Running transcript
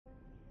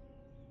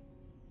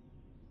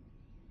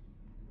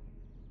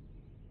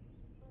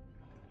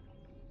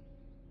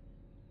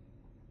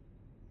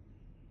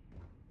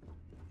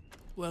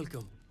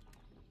Welcome.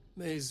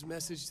 May's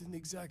message didn't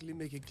exactly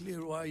make it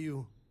clear why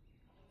you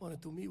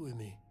wanted to meet with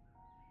me.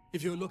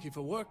 If you're looking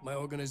for work, my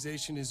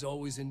organization is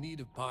always in need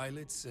of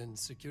pilots and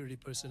security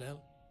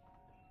personnel,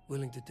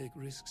 willing to take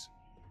risks.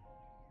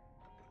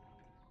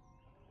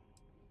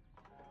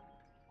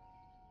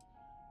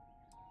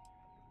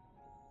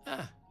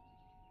 Ah,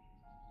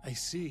 I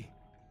see.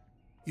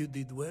 You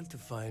did well to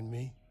find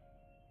me.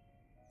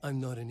 I'm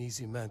not an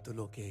easy man to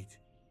locate.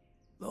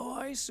 Though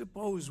I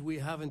suppose we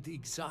haven't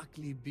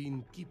exactly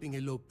been keeping a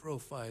low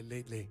profile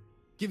lately.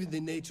 Given the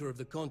nature of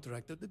the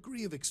contract, a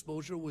degree of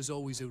exposure was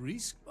always a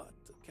risk, but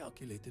a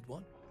calculated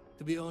one.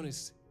 To be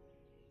honest,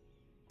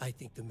 I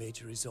think the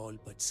Major is all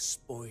but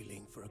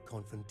spoiling for a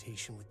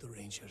confrontation with the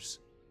Rangers.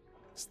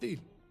 Still,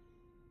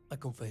 I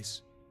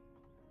confess,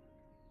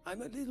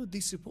 I'm a little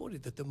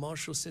disappointed that the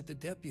Marshal sent a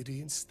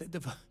deputy instead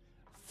of a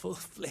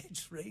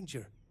full-fledged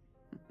Ranger.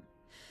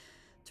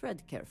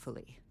 Tread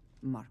carefully,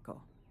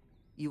 Marco.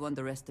 You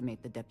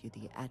underestimate the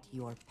deputy at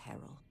your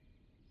peril.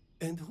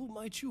 And who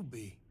might you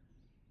be?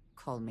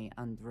 Call me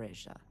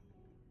Andreja.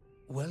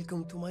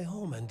 Welcome to my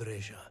home,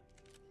 Andreja.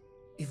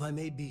 If I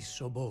may be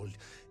so bold,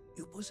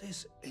 you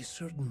possess a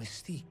certain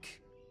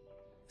mystique.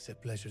 It's a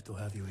pleasure to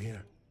have you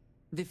here.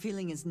 The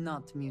feeling is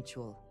not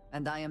mutual,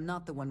 and I am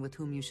not the one with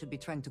whom you should be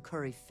trying to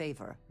curry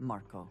favor,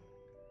 Marco.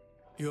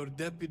 Your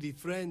deputy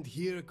friend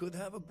here could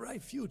have a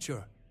bright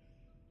future,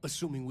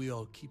 assuming we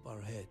all keep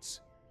our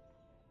heads.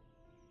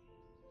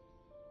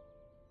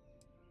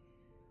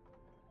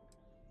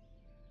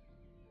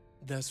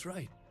 That's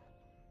right.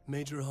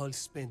 Major Hall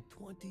spent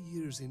 20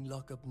 years in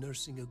lockup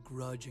nursing a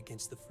grudge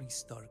against the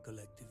Freestar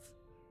Collective.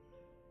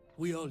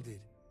 We all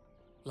did.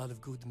 A lot of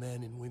good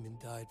men and women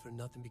died for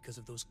nothing because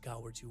of those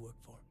cowards you work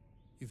for.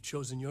 You've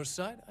chosen your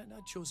side, and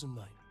I've chosen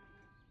mine.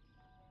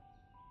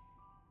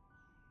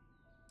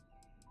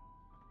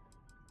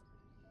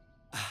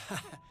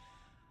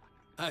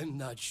 I'm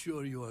not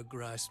sure you are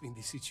grasping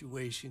the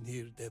situation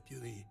here,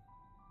 Deputy.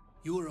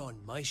 You are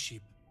on my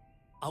ship,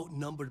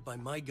 outnumbered by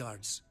my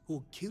guards, who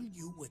will kill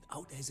you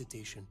without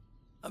hesitation.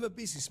 I'm a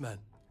businessman.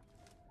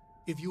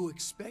 If you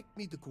expect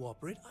me to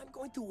cooperate, I'm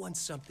going to want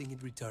something in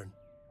return.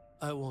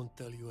 I won't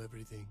tell you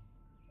everything.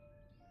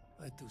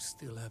 I do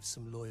still have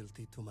some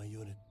loyalty to my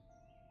unit.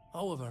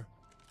 However,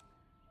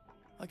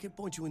 I can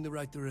point you in the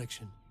right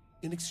direction.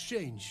 In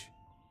exchange,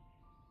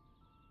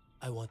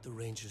 I want the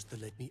Rangers to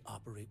let me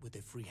operate with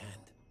a free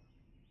hand.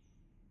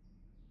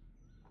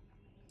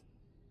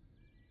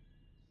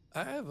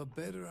 I have a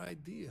better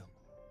idea.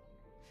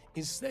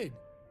 Instead,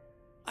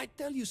 I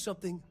tell you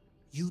something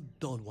you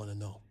don't want to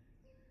know.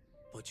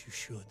 But you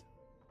should.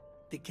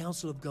 The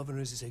Council of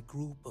Governors is a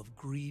group of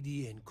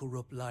greedy and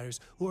corrupt liars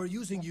who are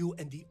using you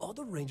and the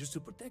other Rangers to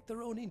protect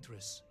their own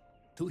interests.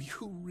 Do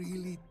you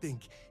really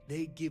think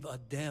they give a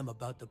damn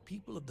about the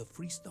people of the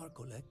Freestar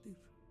Collective?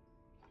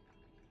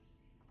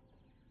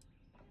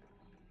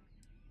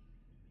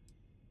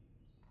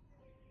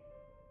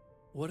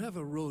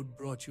 Whatever road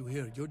brought you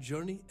here, your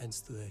journey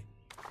ends today.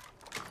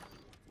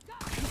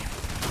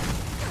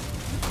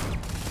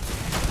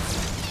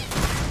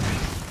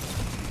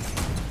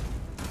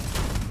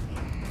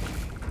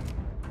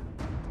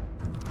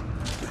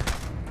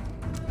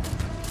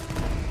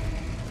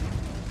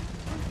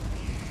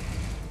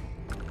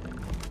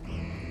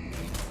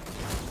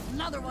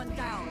 Another one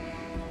down!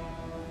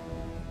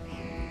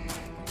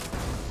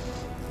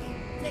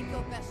 Take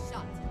your best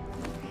shot.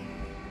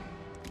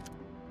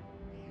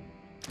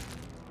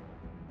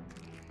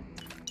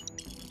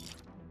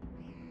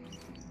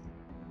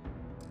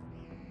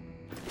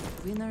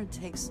 Winner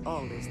takes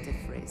all is the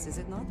phrase, is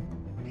it not?